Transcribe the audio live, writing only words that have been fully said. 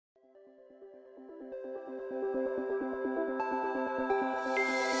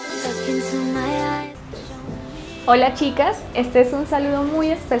Hola chicas, este es un saludo muy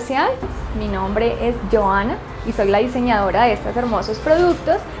especial. Mi nombre es Johanna y soy la diseñadora de estos hermosos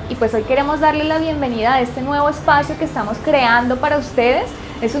productos, y pues hoy queremos darle la bienvenida a este nuevo espacio que estamos creando para ustedes.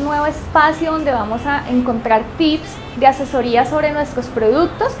 Es un nuevo espacio donde vamos a encontrar tips de asesoría sobre nuestros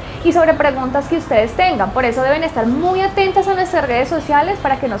productos y sobre preguntas que ustedes tengan. Por eso deben estar muy atentas a nuestras redes sociales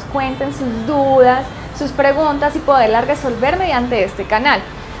para que nos cuenten sus dudas, sus preguntas y poderlas resolver mediante este canal.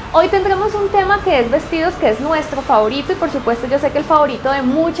 Hoy tendremos un tema que es vestidos, que es nuestro favorito y por supuesto yo sé que el favorito de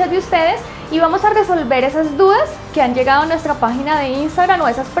muchas de ustedes, y vamos a resolver esas dudas que han llegado a nuestra página de Instagram o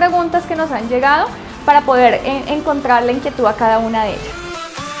esas preguntas que nos han llegado para poder encontrar la inquietud a cada una de ellas.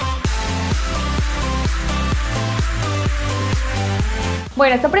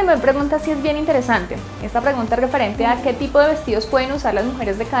 Bueno, esta primera pregunta sí es bien interesante. Esta pregunta es referente a qué tipo de vestidos pueden usar las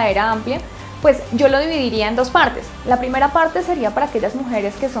mujeres de cadera amplia. Pues yo lo dividiría en dos partes. La primera parte sería para aquellas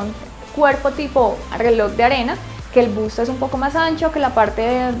mujeres que son cuerpo tipo reloj de arena, que el busto es un poco más ancho, que la parte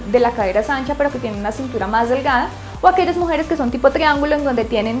de la cadera es ancha pero que tienen una cintura más delgada, o aquellas mujeres que son tipo triángulo, en donde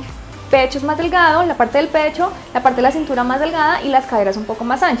tienen pechos más delgados, la parte del pecho, la parte de la cintura más delgada y las caderas un poco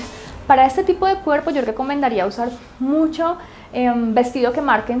más anchas. Para este tipo de cuerpo yo recomendaría usar mucho vestido que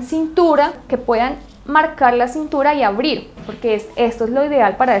marquen cintura, que puedan marcar la cintura y abrir, porque esto es lo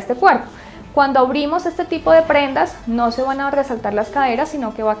ideal para este cuerpo. Cuando abrimos este tipo de prendas no se van a resaltar las caderas,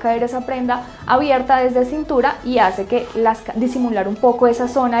 sino que va a caer esa prenda abierta desde cintura y hace que disimular un poco esa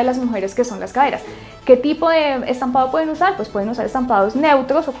zona de las mujeres que son las caderas. ¿Qué tipo de estampado pueden usar? Pues pueden usar estampados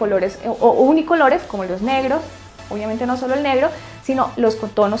neutros o colores o unicolores, como los negros, obviamente no solo el negro, sino los con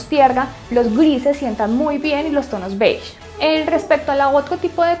tonos tierra, los grises sientan muy bien y los tonos beige. Respecto al otro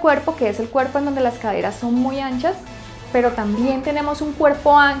tipo de cuerpo, que es el cuerpo en donde las caderas son muy anchas, pero también tenemos un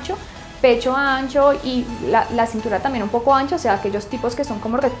cuerpo ancho, pecho ancho y la cintura también un poco ancha, o sea, aquellos tipos que son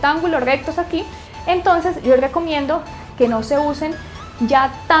como rectángulos rectos aquí. Entonces yo recomiendo que no se usen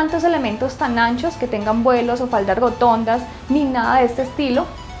ya tantos elementos tan anchos, que tengan vuelos o faldas rotondas, ni nada de este estilo,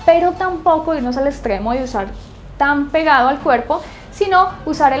 pero tampoco irnos al extremo de usar tan pegado al cuerpo, sino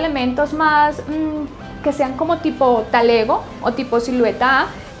usar elementos más que sean como tipo talego o tipo silueta A,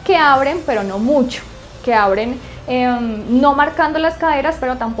 que abren pero no mucho, que abren no marcando las caderas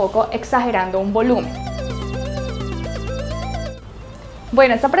pero tampoco exagerando un volumen.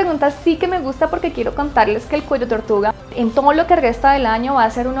 Bueno, esta pregunta sí que me gusta porque quiero contarles que el cuello tortuga en todo lo que resta del año va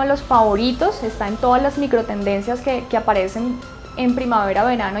a ser uno de los favoritos. Está en todas las micro tendencias que aparecen en primavera,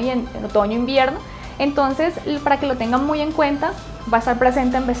 verano y en otoño, invierno. Entonces, para que lo tengan muy en cuenta, va a estar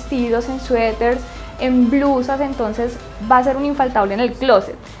presente en vestidos, en suéteres, en blusas, entonces va a ser un infaltable en el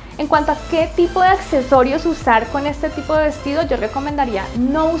closet. En cuanto a qué tipo de accesorios usar con este tipo de vestido, yo recomendaría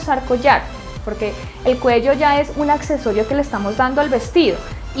no usar collar, porque el cuello ya es un accesorio que le estamos dando al vestido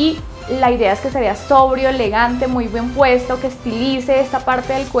y la idea es que se vea sobrio, elegante, muy bien puesto, que estilice esta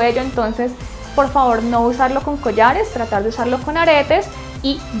parte del cuello. Entonces, por favor, no usarlo con collares, tratar de usarlo con aretes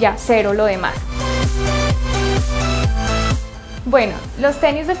y ya, cero lo demás. Bueno, los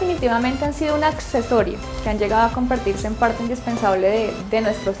tenis definitivamente han sido un accesorio que han llegado a convertirse en parte indispensable de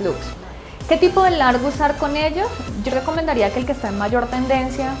nuestros looks. ¿Qué tipo de largo usar con ellos? Yo recomendaría que el que está en mayor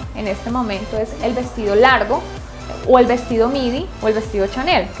tendencia en este momento es el vestido largo, o el vestido midi o el vestido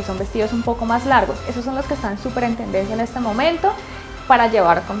Chanel, que son vestidos un poco más largos. Esos son los que están súper en tendencia en este momento para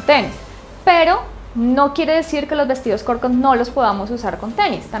llevar con tenis. Pero no quiere decir que los vestidos cortos no los podamos usar con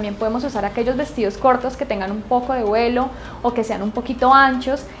tenis. También podemos usar aquellos vestidos cortos que tengan un poco de vuelo o que sean un poquito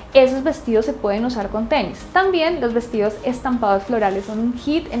anchos. Esos vestidos se pueden usar con tenis. También los vestidos estampados florales son un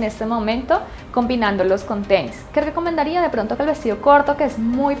hit en este momento, combinándolos con tenis. ¿Qué recomendaría? De pronto que el vestido corto, que es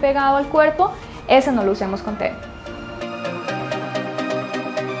muy pegado al cuerpo, ese no lo usemos con tenis.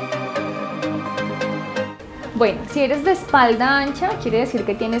 Bueno, si eres de espalda ancha, quiere decir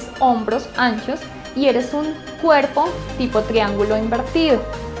que tienes hombros anchos y eres un cuerpo tipo triángulo invertido.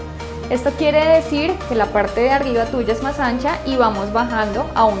 Esto quiere decir que la parte de arriba tuya es más ancha y vamos bajando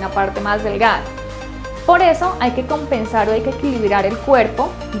a una parte más delgada. Por eso hay que compensar o hay que equilibrar el cuerpo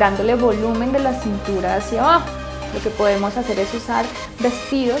dándole volumen de la cintura hacia abajo. Lo que podemos hacer es usar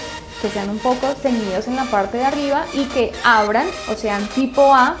vestidos que sean un poco ceñidos en la parte de arriba y que abran o sean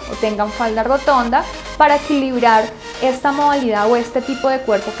tipo A o tengan falda rotonda para equilibrar esta modalidad o este tipo de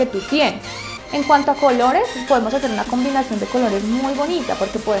cuerpo que tú tienes. En cuanto a colores, podemos hacer una combinación de colores muy bonita,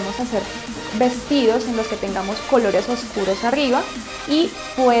 porque podemos hacer vestidos en los que tengamos colores oscuros arriba y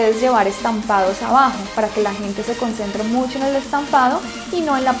puedes llevar estampados abajo para que la gente se concentre mucho en el estampado y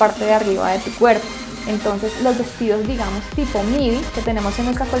no en la parte de arriba de tu cuerpo. Entonces los vestidos, digamos, tipo midi que tenemos en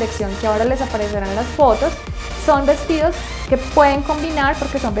nuestra colección, que ahora les aparecerán las fotos, son vestidos que pueden combinar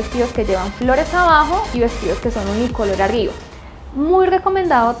porque son vestidos que llevan flores abajo y vestidos que son unicolor arriba. Muy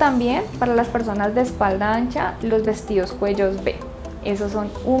recomendado también para las personas de espalda ancha los vestidos cuellos V. Esos son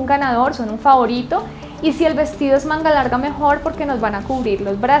un ganador, son un favorito. Y si el vestido es manga larga, mejor, porque nos van a cubrir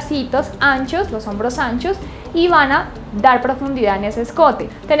los bracitos anchos, los hombros anchos, y van a dar profundidad en ese escote.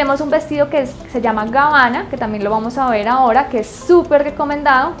 Tenemos un vestido que se llama gabana, que también lo vamos a ver ahora, que es súper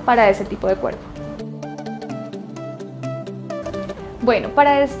recomendado para ese tipo de cuerpo. Bueno,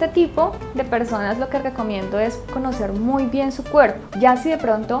 para este tipo de personas lo que recomiendo es conocer muy bien su cuerpo. Ya si de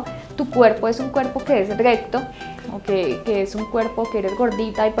pronto tu cuerpo es un cuerpo que es recto, o que es un cuerpo que eres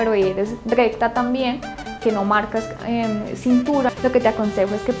gordita pero eres recta también, que no marcas cintura, lo que te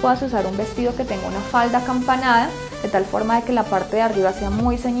aconsejo es que puedas usar un vestido que tenga una falda acampanada, de tal forma de que la parte de arriba sea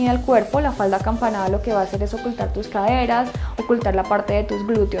muy ceñida al cuerpo. La falda acampanada lo que va a hacer es ocultar tus caderas, ocultar la parte de tus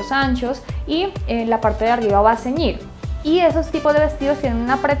glúteos anchos, y la parte de arriba va a ceñir. Y esos tipos de vestidos tienen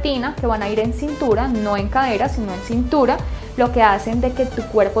una pretina que van a ir en cintura, no en cadera, sino en cintura, lo que hacen de que tu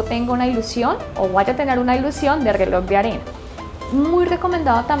cuerpo tenga una ilusión, o vaya a tener una ilusión, de reloj de arena. Muy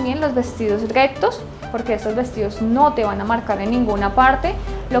recomendado también los vestidos rectos, porque estos vestidos no te van a marcar en ninguna parte,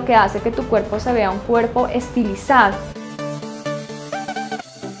 lo que hace que tu cuerpo se vea un cuerpo estilizado.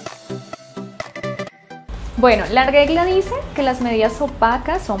 Bueno, la regla dice que las medias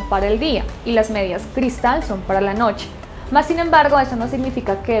opacas son para el día y las medias cristal son para la noche. Más sin embargo, eso no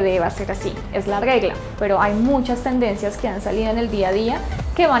significa que deba ser así, es la regla, pero hay muchas tendencias que han salido en el día a día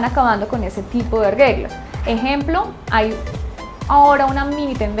que van acabando con ese tipo de reglas. Ejemplo, hay ahora una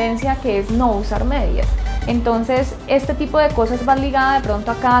mini tendencia que es no usar medias. Entonces, este tipo de cosas van ligadas de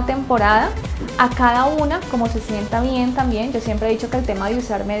pronto a cada temporada, a cada una, como se sienta bien también. Yo siempre he dicho que el tema de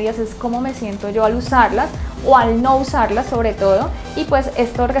usar medias es cómo me siento yo al usarlas o al no usarlas sobre todo, y pues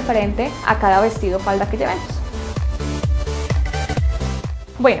esto referente a cada vestido o falda que llevemos.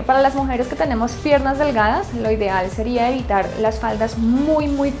 Bueno, para las mujeres que tenemos piernas delgadas, lo ideal sería evitar las faldas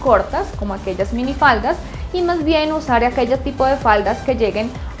muy cortas, como aquellas minifaldas, y más bien usar aquel tipo de faldas que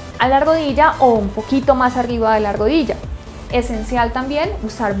lleguen a la rodilla o un poquito más arriba de la rodilla. Esencial también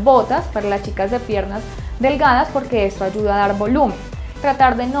usar botas para las chicas de piernas delgadas, porque esto ayuda a dar volumen.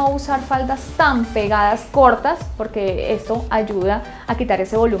 Tratar de no usar faldas tan pegadas cortas, porque esto ayuda a quitar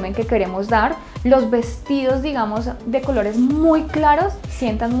ese volumen que queremos dar. Los vestidos, digamos, de colores muy claros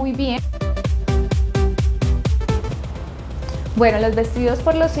sientan muy bien. Bueno, los vestidos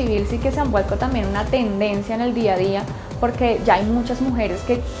por lo civil sí que se han vuelto también una tendencia en el día a día, porque ya hay muchas mujeres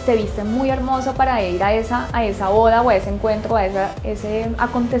que se visten muy hermoso para ir a esa boda o a ese encuentro, a ese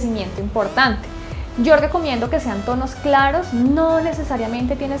acontecimiento importante. Yo recomiendo que sean tonos claros, no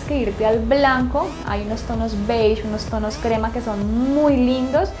necesariamente tienes que irte al blanco, hay unos tonos beige, unos tonos crema que son muy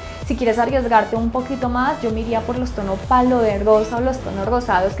lindos. Si quieres arriesgarte un poquito más, yo me iría por los tonos palo de rosa o los tonos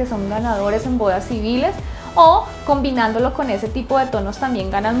rosados, que son ganadores en bodas civiles, o combinándolo con ese tipo de tonos también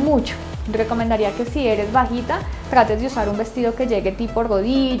ganan mucho. Recomendaría que si eres bajita, trates de usar un vestido que llegue tipo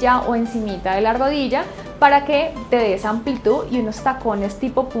rodilla o encimita de la rodilla, para que te dé esa amplitud, y unos tacones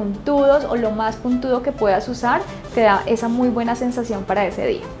tipo puntudos o lo más puntudo que puedas usar te da esa muy buena sensación para ese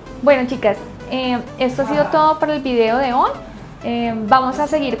día. Bueno, chicas, esto ha sido todo para el video de hoy.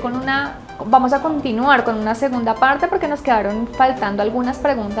 Vamos a continuar con una segunda parte, porque nos quedaron faltando algunas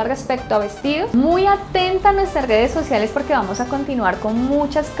preguntas respecto a vestidos. Muy atenta a nuestras redes sociales, porque vamos a continuar con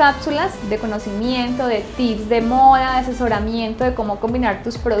muchas cápsulas de conocimiento, de tips de moda, de asesoramiento de cómo combinar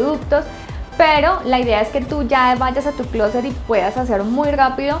tus productos. Pero la idea es que tú ya vayas a tu closet y puedas hacer muy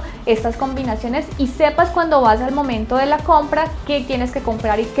rápido estas combinaciones, y sepas cuando vas al momento de la compra qué tienes que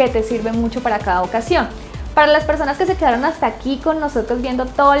comprar y qué te sirve mucho para cada ocasión. Para las personas que se quedaron hasta aquí con nosotros viendo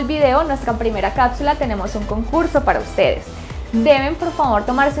todo el video, nuestra primera cápsula, tenemos un concurso para ustedes. Deben por favor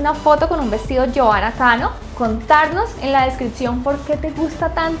tomarse una foto con un vestido JOHANA CANO, contarnos en la descripción por qué te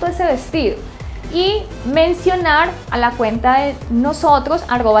gusta tanto ese vestido y mencionar a la cuenta de nosotros,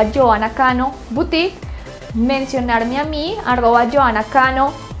 @JOHANACANOBoutique, mencionarme a mí,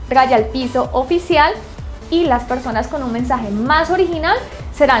 @JOHANACANO_oficial, y las personas con un mensaje más original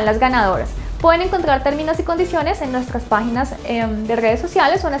serán las ganadoras. Pueden encontrar términos y condiciones en nuestras páginas de redes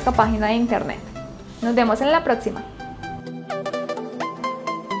sociales o en nuestra página de internet. Nos vemos en la próxima.